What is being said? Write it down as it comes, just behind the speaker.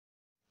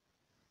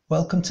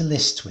Welcome to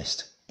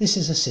ListTwist. This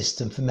is a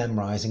system for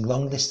memorising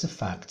long lists of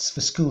facts for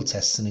school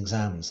tests and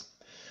exams.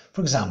 For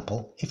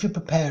example, if you're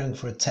preparing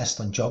for a test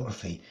on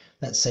geography,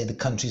 let's say the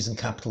countries and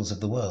capitals of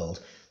the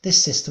world,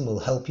 this system will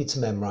help you to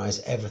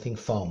memorise everything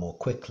far more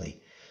quickly.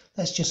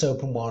 Let's just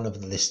open one of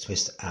the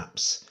ListTwist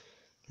apps.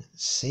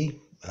 Let's see,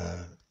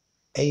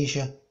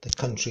 Asia, the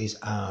countries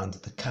and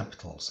the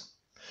capitals.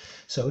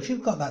 So if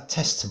you've got that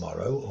test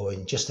tomorrow or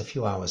in just a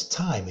few hours'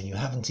 time and you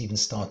haven't even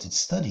started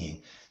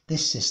studying,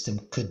 this system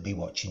could be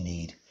what you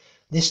need.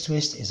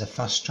 ListTwist is a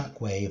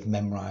fast-track way of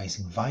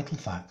memorising vital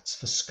facts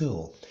for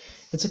school.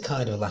 It's a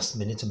kind of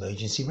last-minute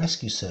emergency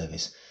rescue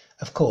service.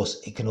 Of course,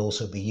 it can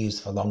also be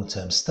used for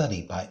long-term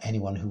study by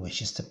anyone who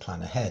wishes to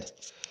plan ahead.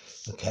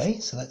 Okay,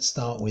 so let's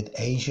start with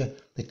Asia,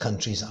 the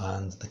countries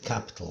and the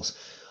capitals.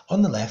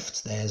 On the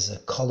left, there's a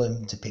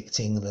column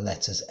depicting the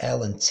letters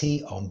L and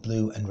T on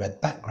blue and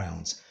red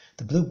backgrounds.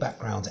 The blue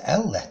background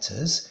L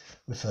letters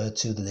refer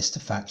to the list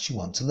of facts you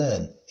want to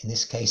learn. In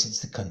this case, it's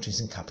the countries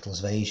and capitals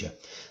of Asia.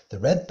 The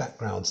red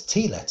background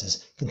T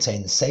letters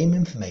contain the same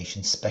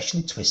information,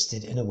 specially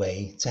twisted in a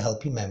way to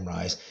help you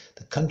memorise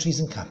the countries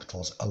and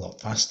capitals a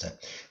lot faster.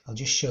 I'll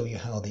just show you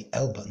how the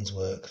L buttons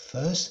work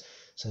first.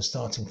 So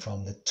starting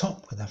from the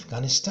top with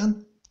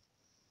Afghanistan.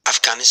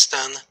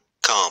 Afghanistan,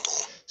 Kabul.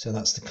 So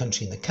that's the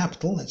country and the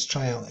capital. Let's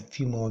try out a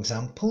few more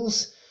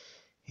examples.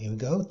 Here we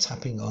go,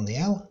 tapping on the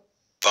L.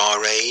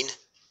 Bahrain,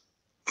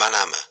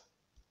 Manama.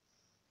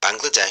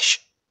 Bangladesh,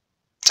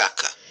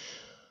 Dhaka.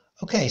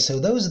 Okay, so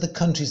those are the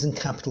countries and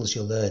capitals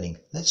you're learning.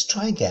 Let's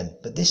try again,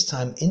 but this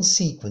time in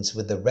sequence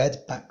with the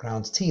red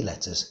background T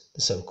letters, the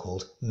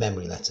so-called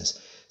memory letters.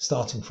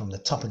 Starting from the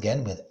top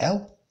again with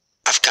L.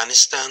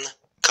 Afghanistan,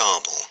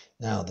 Kabul.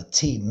 Now the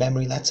T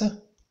memory letter.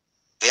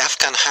 The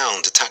Afghan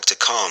hound attacked a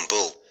calm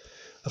bull.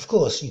 Of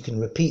course, you can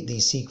repeat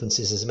these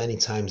sequences as many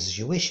times as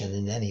you wish and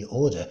in any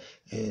order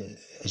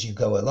as you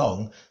go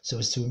along so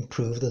as to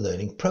improve the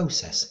learning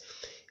process.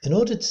 In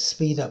order to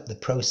speed up the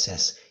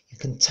process, you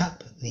can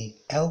tap the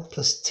L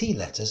plus T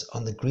letters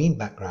on the green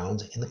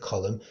background in the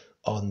column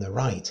on the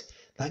right.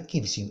 That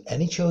gives you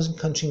any chosen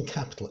country and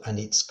capital and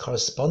its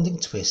corresponding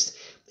twist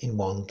in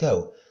one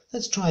go.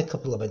 Let's try a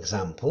couple of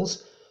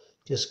examples.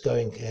 Just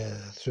going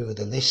through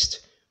the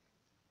list,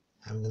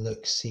 having a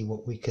look, see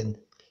what we can.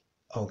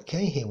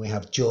 Okay, here we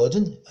have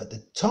Jordan at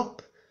the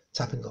top,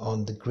 tapping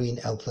on the green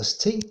L plus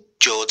T.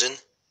 Jordan,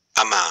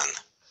 a man.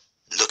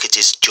 Look at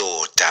his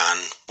jaw, Dan.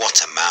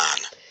 What a man.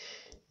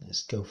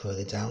 Let's go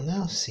further down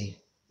now, see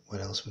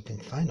what else we can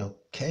find.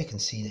 Okay, I can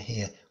see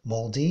here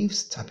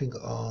Maldives, tapping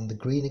on the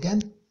green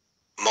again.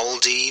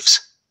 Maldives,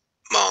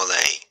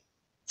 Marley.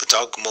 The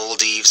dog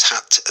Maldives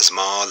hat as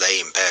Ma lay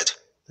in bed.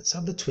 Let's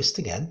have the twist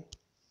again.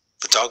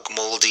 The dog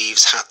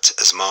Maldives hat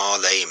as Ma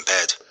lay in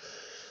bed.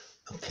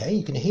 Okay,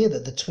 you can hear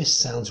that the twist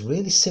sounds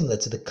really similar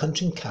to the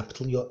country and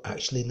capital you're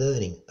actually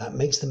learning. That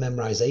makes the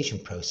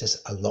memorization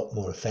process a lot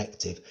more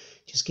effective.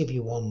 Just give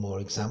you one more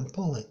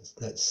example.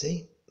 Let's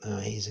see.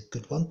 Here's a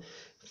good one.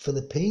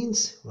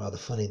 Philippines, rather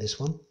funny this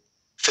one.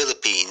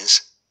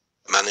 Philippines,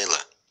 Manila.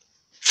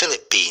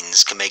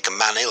 Philippines can make a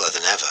man iller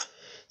than ever.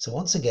 So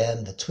once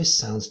again, the twist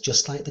sounds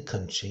just like the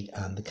country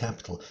and the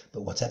capital,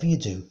 but whatever you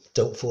do,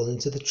 don't fall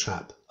into the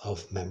trap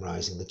of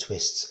memorizing the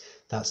twists.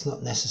 That's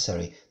not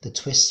necessary. The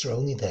twists are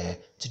only there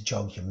to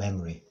jog your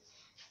memory.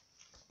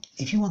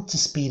 If you want to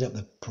speed up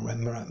the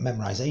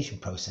memorization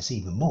process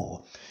even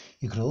more,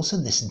 you can also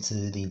listen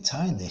to the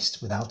entire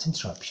list without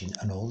interruption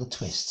and all the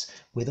twists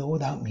with or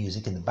without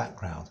music in the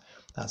background.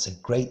 That's a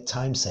great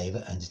time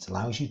saver and it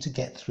allows you to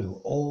get through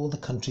all the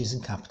countries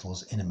and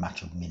capitals in a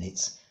matter of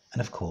minutes.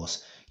 And of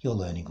course, you're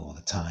learning all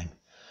the time.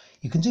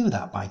 You can do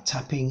that by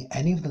tapping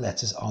any of the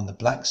letters on the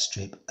black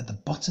strip at the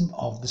bottom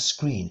of the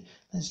screen.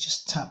 Let's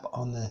just tap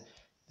on the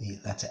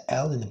letter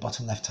L in the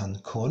bottom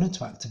left-hand corner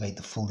to activate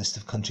the full list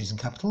of countries and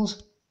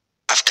capitals.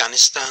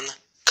 Afghanistan,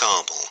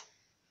 Kabul.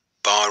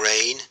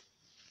 Bahrain,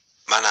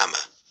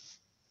 Manama.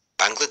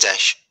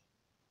 Bangladesh,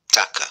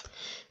 Dhaka.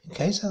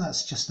 Okay, so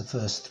that's just the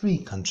first three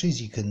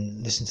countries. You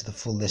can listen to the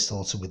full list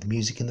also with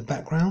music in the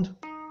background.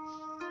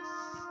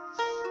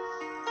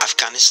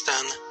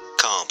 Afghanistan,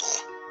 Kabul.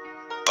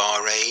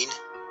 Bahrain,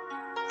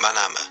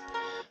 Manama.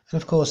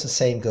 And of course the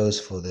same goes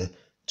for the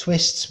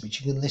twists, which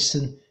you can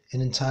listen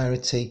in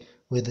entirety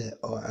with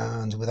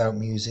and without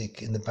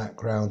music in the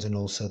background, and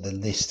also the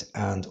list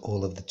and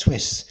all of the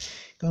twists.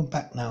 Going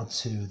back now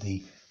to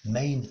the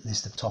main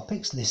list of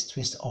topics,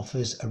 ListTwist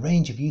offers a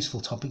range of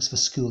useful topics for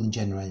school and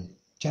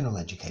general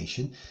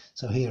education.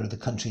 So here are the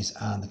countries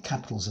and the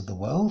capitals of the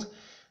world.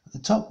 At the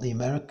top, the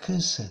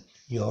Americas,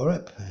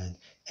 Europe and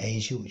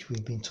Asia, which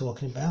we've been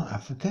talking about,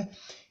 Africa.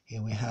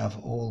 Here we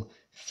have all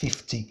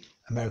 50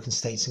 American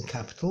states and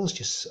capitals.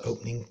 Just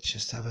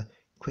to have a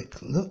quick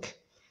look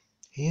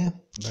here.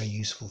 Very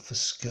useful for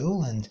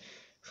school. And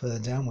further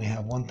down we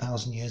have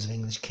 1,000 years of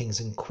English kings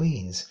and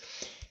queens.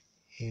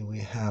 Here we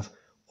have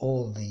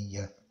all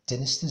the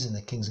dynasties and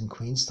the kings and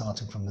queens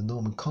starting from the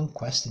Norman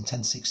conquest in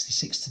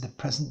 1066 to the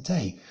present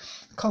day.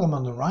 The column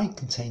on the right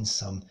contains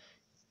some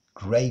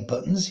grey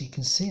buttons. You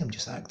can see I'm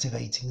just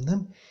activating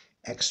them.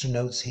 extra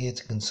notes here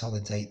to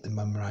consolidate the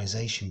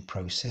memorization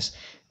process.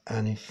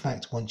 And in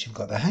fact, once you've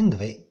got the hang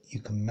of it, you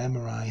can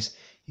memorize,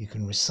 you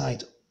can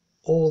recite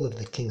all of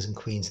the kings and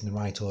queens in the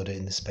right order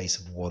in the space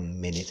of 1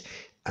 minute.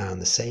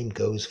 And the same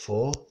goes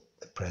for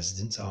the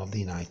President of the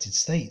United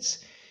States.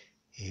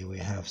 Here we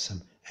have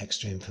some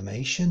extra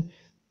information,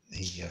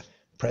 the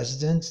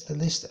President, the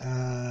list,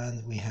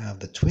 and we have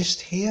the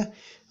twist here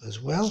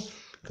as well.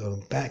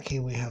 Going back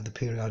here, we have the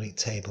periodic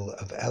table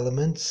of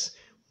elements.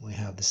 We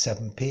have the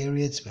 7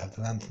 periods, we have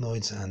the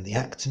lanthanoids and the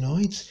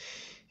actinoids.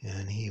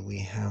 And here we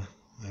have,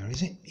 where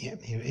is it?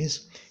 Yep, here it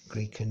is.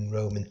 Greek and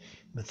Roman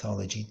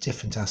mythology,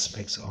 different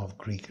aspects of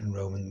Greek and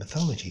Roman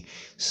mythology.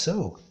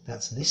 So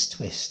that's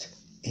ListTwist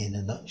in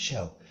a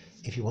nutshell.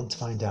 If you want to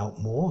find out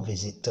more,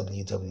 visit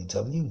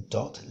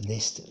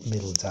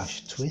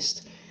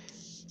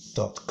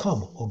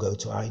www.list-twist.com or go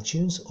to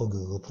iTunes or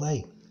Google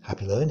Play.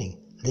 Happy learning.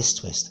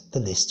 ListTwist, the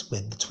list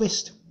with the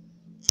twist.